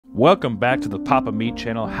Welcome back to the Papa Meat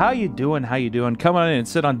channel. How you doing? How you doing? Come on in and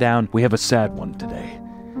sit on down. We have a sad one today.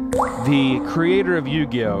 The creator of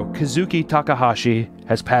Yu-Gi-Oh, Kazuki Takahashi,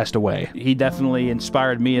 has passed away. He definitely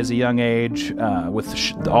inspired me as a young age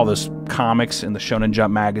with all those comics in the Shonen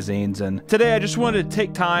Jump magazines. And today I just wanted to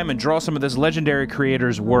take time and draw some of this legendary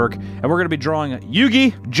creator's work. And we're going to be drawing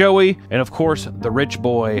Yugi, Joey, and of course, the rich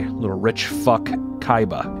boy, little rich fuck,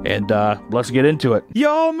 Kaiba. And let's get into it.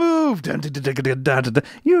 Y'all move!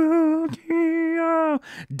 Yu-Gi-Oh!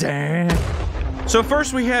 Damn. So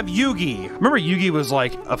first we have Yugi. Remember Yugi was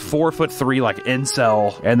like a 4'3" like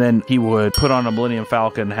incel, and then he would put on a Millennium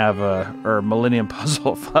Falcon, or Millennium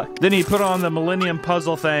Puzzle, fuck. Then he'd put on the Millennium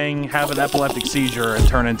Puzzle thing, have an epileptic seizure, and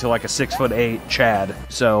turn into like a 6'8" Chad.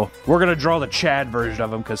 So we're gonna draw the Chad version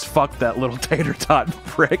of him, because fuck that little tater tot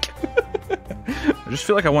prick. I just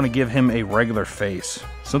feel like I want to give him a regular face.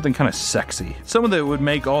 Something kind of sexy. Someone that would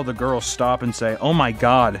make all the girls stop and say, oh my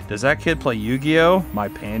god, does that kid play Yu-Gi-Oh? My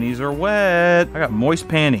panties are wet. I got moist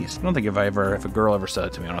panties. I don't think if a girl ever said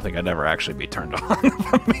it to me, I don't think I'd ever actually be turned on,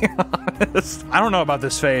 if I'm being honest. I don't know about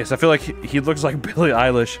this face. I feel like he looks like Billie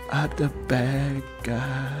Eilish. I'm the bad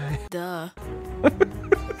guy. Duh.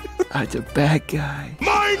 I'm the bad guy.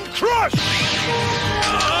 Mind crush!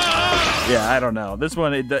 Yeah, I don't know. This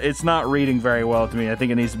one, it's not reading very well to me. I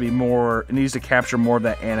think it needs to be more, it needs to capture more of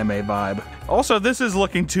that anime vibe. Also, this is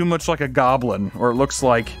looking too much like a goblin, or it looks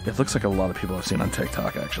like a lot of people I've seen on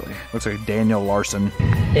TikTok, actually. Looks like Daniel Larson.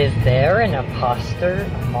 Is there an imposter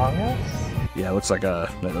among us? Yeah, it looks like a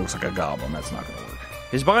goblin. That's not gonna work.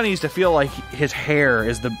 His body needs to feel like his hair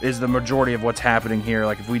is the majority of what's happening here.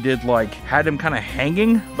 Like if we did had him kind of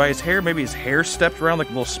hanging by his hair, maybe his hair stepped around like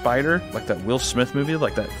a little spider, like that Will Smith movie,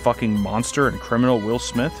 like that fucking monster and criminal Will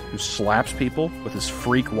Smith who slaps people with his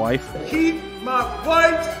freak wife. Keep my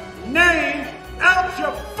wife's name out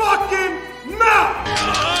your fucking mouth!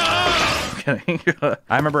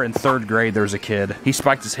 I remember in 3rd grade there was a kid, he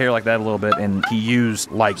spiked his hair like that a little bit, and he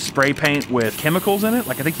used like spray paint with chemicals in it.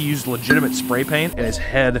 Like I think he used legitimate spray paint, and his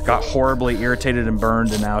head got horribly irritated and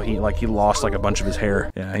burned, and now he lost like a bunch of his hair.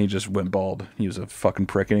 Yeah, he just went bald. He was a fucking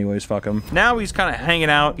prick anyways, fuck him. Now he's kind of hanging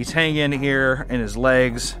out. He's hanging here in his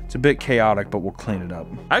legs. It's a bit chaotic, but we'll clean it up.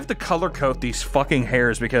 I have to color coat these fucking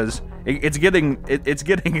hairs because it's getting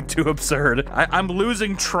too absurd. I'm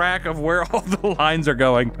losing track of where all the lines are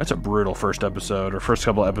going. That's a brutal first episode, or first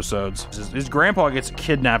couple episodes. His grandpa gets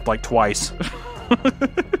kidnapped like twice.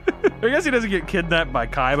 I guess he doesn't get kidnapped by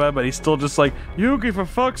Kaiba, but he's still just like, Yugi, for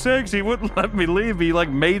fuck's sakes, he wouldn't let me leave. He like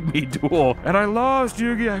made me duel. And I lost,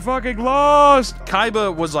 Yugi, I fucking lost.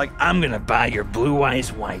 Kaiba was like, I'm gonna buy your blue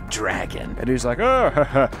eyes white dragon. And he's like,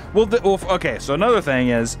 oh, well, okay, so another thing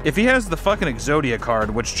is, if he has the fucking Exodia card,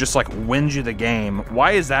 which just like wins you the game,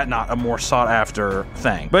 why is that not a more sought after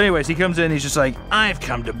thing? But anyways, he comes in, he's just like, I've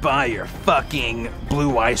come to buy your fucking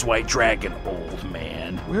blue eyes white dragon, old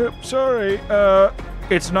man. Well, sorry,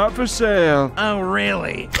 it's not for sale. Oh,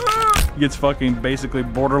 really? He gets fucking basically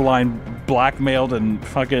borderline blackmailed and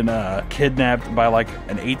fucking kidnapped by like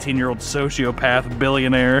an 18-year-old sociopath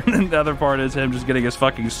billionaire. And the other part is him just getting his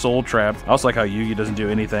fucking soul trapped. I also like how Yugi doesn't do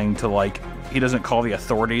anything to he doesn't call the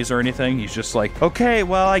authorities or anything. He's just like, okay,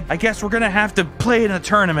 well, I guess we're gonna have to play in a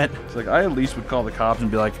tournament. It's like, I at least would call the cops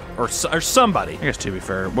and be like, or somebody. I guess to be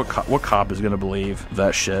fair, what cop is gonna believe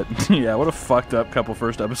that shit? Yeah, what a fucked up couple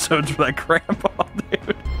first episodes for that grandpa,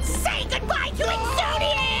 dude. Say goodbye to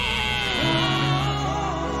Exodia!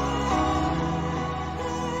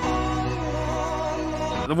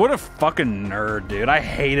 What a fucking nerd, dude. I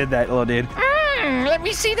hated that little dude. Let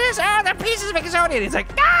me see this. Oh, the pieces of Exodia. And He's like,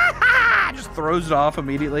 ah! Just throws it off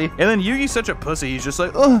immediately. And then Yugi's such a pussy. He's just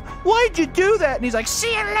like, oh, why'd you do that? And he's like,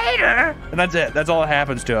 see you later. And that's it. That's all that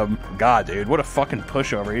happens to him. God, dude, what a fucking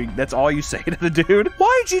pushover. That's all you say to the dude.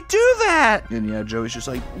 Why'd you do that? And yeah, Joey's just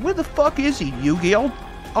like, where the fuck is he, Yugi?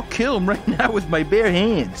 I'll kill him right now with my bare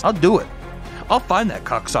hands. I'll do it. I'll find that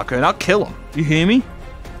cocksucker and I'll kill him. You hear me?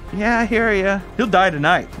 Yeah, I hear ya. He'll die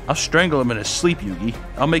tonight. I'll strangle him in his sleep, Yugi.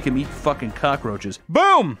 I'll make him eat fucking cockroaches.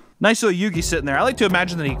 Boom! Nice little Yugi sitting there. I like to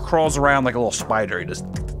imagine that he crawls around like a little spider. He just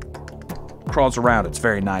crawls around. It's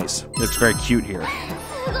very nice. Looks very cute here.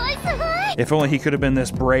 If only he could have been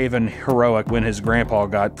this brave and heroic when his grandpa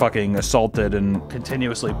got fucking assaulted and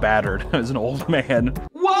continuously battered as an old man.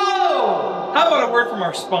 Whoa! How about a word from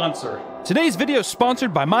our sponsor? Today's video is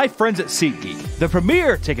sponsored by my friends at SeatGeek, the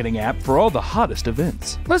premier ticketing app for all the hottest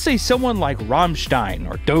events. Let's say someone like Rammstein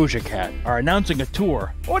or Doja Cat are announcing a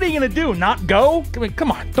tour. What are you gonna do, not go? I mean,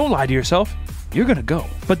 come on, don't lie to yourself. You're gonna go.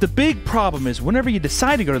 But the big problem is whenever you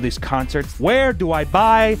decide to go to these concerts, where do I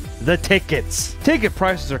buy the tickets? Ticket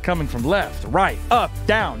prices are coming from left, right, up,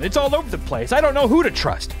 down. It's all over the place. I don't know who to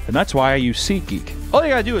trust. And that's why I use SeatGeek. All you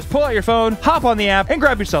gotta do is pull out your phone, hop on the app, and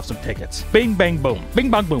grab yourself some tickets. Bing, bang, boom. Bing,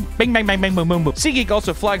 bang, boom. Bing, bang, bang, bang, boom, boom, boom. SeatGeek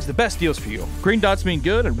also flags the best deals for you. Green dots mean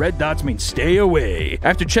good, and red dots mean stay away.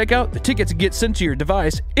 After checkout, the tickets get sent to your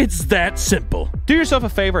device. It's that simple. Do yourself a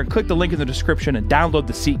favor and click the link in the description and download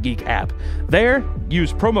the SeatGeek app. There,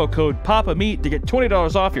 use promo code PAPAMeat to get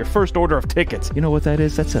 $20 off your first order of tickets. You know what that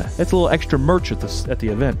is? That's a little extra merch at the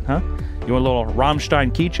event, huh? You want a little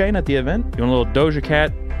Rammstein keychain at the event? You want a little Doja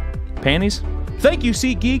Cat panties? Thank you,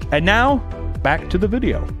 SeatGeek. And now, back to the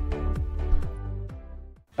video.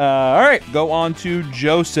 All right, go on to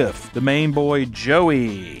Joseph, the main boy,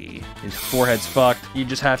 Joey. His forehead's fucked. You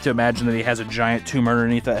just have to imagine that he has a giant tumor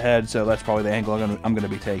underneath that head, so that's probably the angle I'm gonna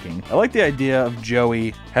be taking. I like the idea of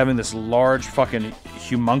Joey having this large fucking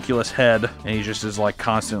homunculus head, and he just is like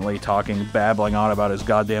constantly talking, babbling on about his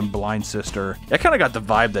goddamn blind sister. I kind of got the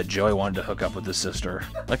vibe that Joey wanted to hook up with his sister.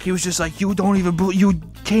 Like he was just like, you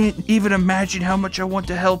can't even imagine how much I want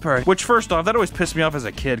to help her. Which first off, that always pissed me off as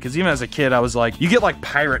a kid, because even as a kid, I was like, you get like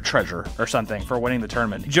pirate treasure or something for winning the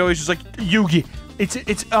tournament. Joey's just like, Yugi,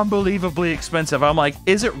 it's unbelievably expensive. I'm like,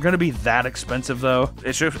 is it gonna be that expensive though?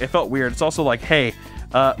 It felt weird. It's also like, hey,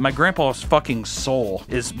 my grandpa's fucking soul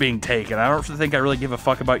is being taken. I don't think I really give a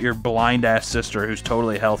fuck about your blind ass sister who's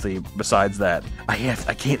totally healthy. Besides that, I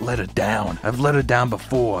can't let her down. I've let her down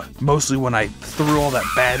before, mostly when I threw all that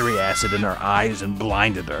battery acid in her eyes and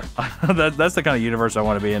blinded her. That's the kind of universe I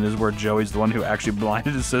want to be in, is where Joey's the one who actually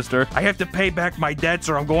blinded his sister. I have to pay back my debts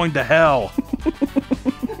or I'm going to hell.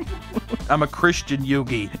 I'm a Christian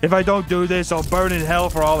Yugi. If I don't do this, I'll burn in hell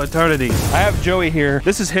for all eternity. I have Joey here.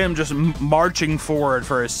 This is him just marching forward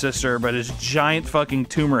for his sister, but his giant fucking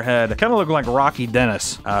tumor head kind of looking like Rocky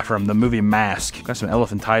Dennis from the movie Mask. Got some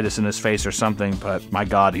elephantitis in his face or something, but my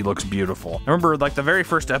God, he looks beautiful. I remember like the very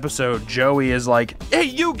first episode, Joey is like, hey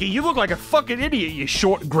Yugi, you look like a fucking idiot, you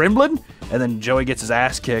short gremlin. And then Joey gets his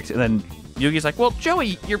ass kicked, and then Yugi's like, well,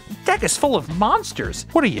 Joey, your deck is full of monsters.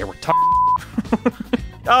 What are you, retarded?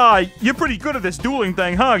 You're pretty good at this dueling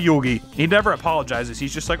thing, huh, Yugi? He never apologizes.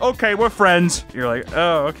 He's just like, okay, we're friends. You're like,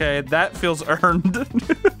 oh, okay, that feels earned.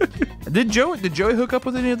 Did Joey hook up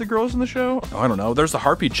with any of the girls in the show? Oh, I don't know. There's the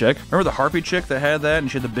harpy chick. Remember the harpy chick that had that and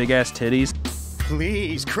she had the big ass titties?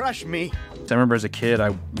 Please, crush me. I remember as a kid,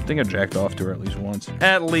 I think I jacked off to her at least once.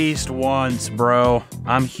 At least once, bro.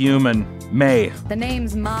 I'm human. May. The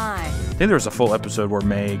name's Mai. I think there was a full episode where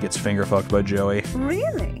May gets finger fucked by Joey.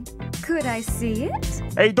 Really? Could I see it?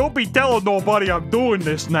 Hey, don't be telling nobody I'm doing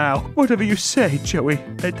this now. Whatever you say, Joey.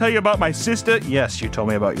 I tell you about my sister? Yes, you told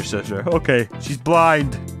me about your sister. Okay, she's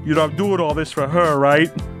blind. You know I'm doing all this for her,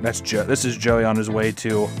 right? This is Joey on his way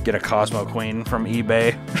to get a Cosmo Queen from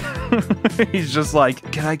eBay. He's just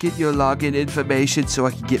like, can I get your login information so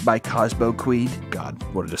I can get my Cosmo Queen? God,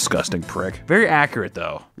 what a disgusting prick. Very accurate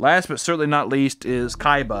though. Last but certainly not least is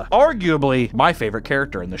Kaiba. Arguably my favorite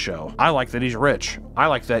character in the show. I like that he's rich. I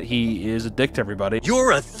like that he is a dick to everybody.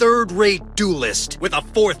 You're a third-rate duelist with a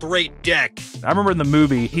fourth-rate deck. I remember in the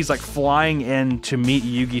movie, he's like flying in to meet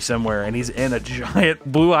Yugi somewhere and he's in a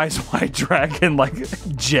giant blue eyes white dragon like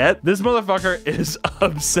jet. This motherfucker is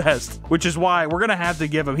obsessed, which is why we're gonna have to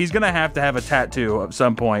give him, he's gonna have to have a tattoo at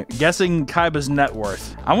some point. Guessing Kaiba's net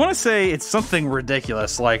worth. I wanna say it's something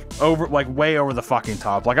ridiculous, like way over the fucking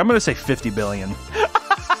top. Like I'm gonna say 50 billion.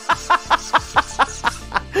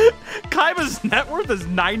 Kaiba's net worth is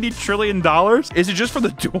 $90 trillion? Is it just for the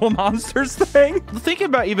dual monsters thing? Thinking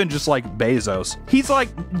about even just like Bezos. He's like,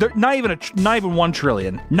 not even 1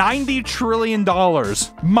 trillion. $90 trillion.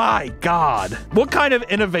 My God. What kind of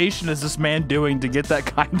innovation is this man doing to get that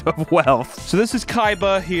kind of wealth? So this is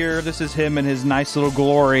Kaiba here. This is him in his nice little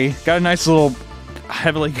glory. Got a nice little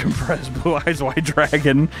heavily compressed blue eyes white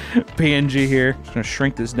dragon PNG here. Just gonna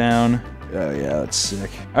shrink this down. Oh yeah, that's sick.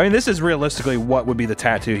 I mean, this is realistically what would be the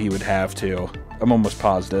tattoo he would have too. I'm almost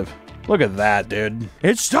positive. Look at that, dude.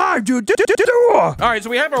 It's time to do. All right, so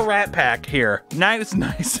we have a rat pack here. Nice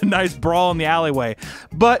brawl in the alleyway.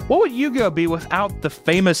 But what would Yu-Gi-Oh be without the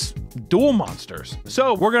famous duel monsters?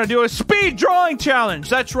 So we're gonna do a speed drawing challenge.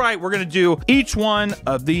 That's right, we're gonna do each one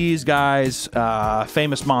of these guys'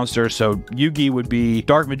 famous monsters. So Yugi would be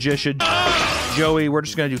Dark Magician. Joey, we're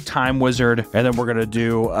just gonna do Time Wizard, and then we're gonna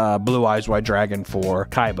do Blue Eyes White Dragon for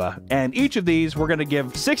Kaiba. And each of these, we're gonna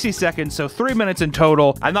give 60 seconds, so 3 minutes in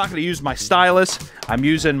total. I'm not gonna use my stylus, I'm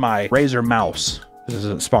using my Razer mouse. This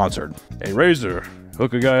isn't sponsored. A Razer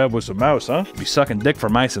Hook a guy up with some mouse, huh? Be sucking dick for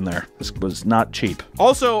mice in there. This was not cheap.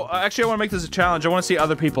 Also, actually, I want to make this a challenge. I want to see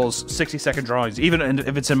other people's 60-second drawings, even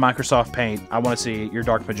if it's in Microsoft Paint. I want to see your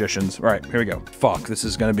Dark Magicians. All right, here we go. Fuck, this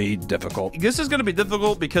is gonna be difficult. This is gonna be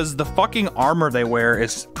difficult because the fucking armor they wear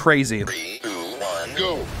is crazy. 3, 2, 1,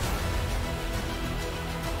 go.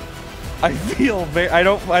 I feel I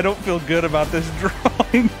don't feel good about this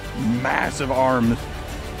drawing. Massive arms.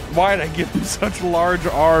 Why did I give him such large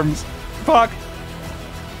arms? Fuck.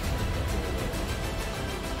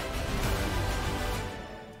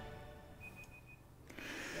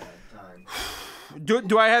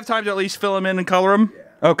 Do I have time to at least fill him in and color him?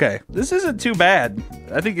 Yeah. Okay. This isn't too bad.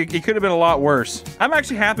 I think it could have been a lot worse. I'm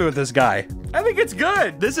actually happy with this guy. I think it's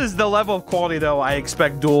good. This is the level of quality, though, I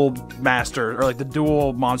expect dual master, or like the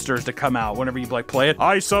dual monsters to come out whenever you like play it.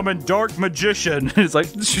 I summon Dark Magician. It's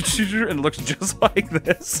like, and it looks just like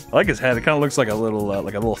this. I like his head. It kind of looks like a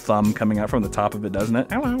little thumb coming out from the top of it, doesn't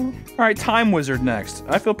it? Hello. All right, Time Wizard next.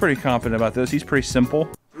 I feel pretty confident about this. He's pretty simple.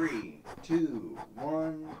 3, 2,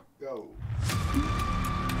 1, go.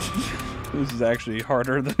 This is actually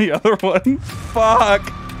harder than the other one.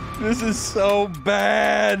 Fuck. This is so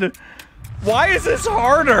bad. Why is this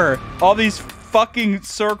harder? All these fucking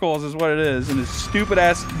circles is what it is, and his stupid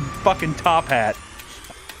ass fucking top hat.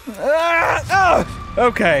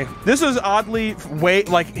 Okay, this was oddly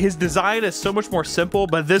like his design is so much more simple,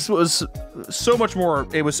 but this was so much more.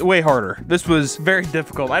 It was way harder. This was very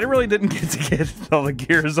difficult. I really didn't get to get all the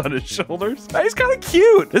gears on his shoulders. He's kind of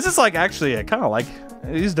cute. This is like actually kind of like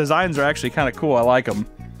these designs are actually kind of cool. I like them.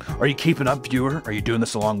 Are you keeping up, viewer? Are you doing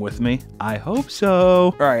this along with me? I hope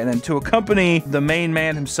so. All right, and then to accompany the main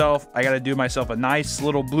man himself, I gotta do myself a nice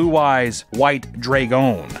little blue eyes white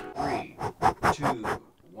dragon. 3, 2,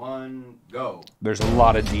 1, go. There's a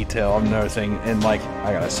lot of detail on another thing, and like,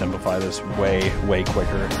 I gotta simplify this way, way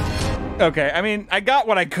quicker. Okay, I mean, I got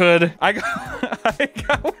what I could. I got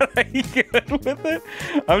what I could with it.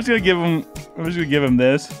 I'm just gonna give him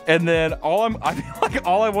this, and then I feel like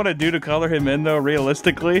all I want to do to color him in, though,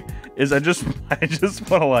 realistically, is I just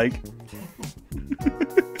want to like.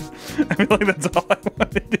 I feel like that's all I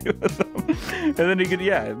want to do with them. And then you could,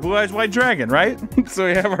 yeah, Blue Eyes White Dragon, right? So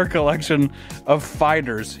we have our collection of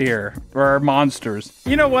fighters here, or our monsters.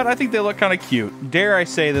 You know what? I think they look kind of cute. Dare I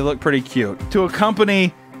say they look pretty cute. To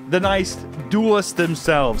accompany the nice duelists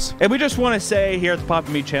themselves. And we just want to say here at the Pop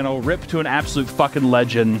Me channel, rip to an absolute fucking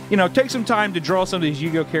legend. You know, take some time to draw some of these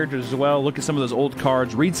Yu-Gi-Oh characters as well. Look at some of those old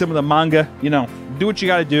cards, read some of the manga, you know, do what you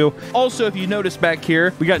gotta do. Also, if you notice back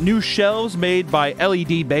here, we got new shelves made by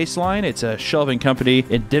LED Baseline. It's a shelving company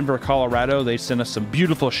in Denver, Colorado. They sent us some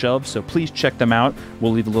beautiful shelves, so please check them out.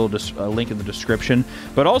 We'll leave a little link in the description.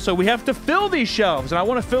 But also, we have to fill these shelves, and I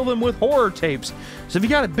want to fill them with horror tapes. So if you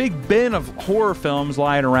got a big bin of horror films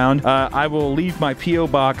lying around, I will leave my P.O.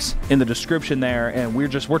 box in the description there, and we're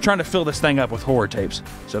trying to fill this thing up with horror tapes.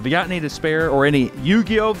 So if you got any to spare or any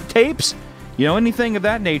Yu-Gi-Oh tapes, you know, anything of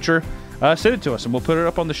that nature, send it to us and we'll put it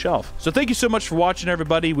up on the shelf. So thank you so much for watching,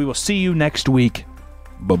 everybody. We will see you next week.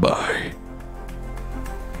 Bye-bye.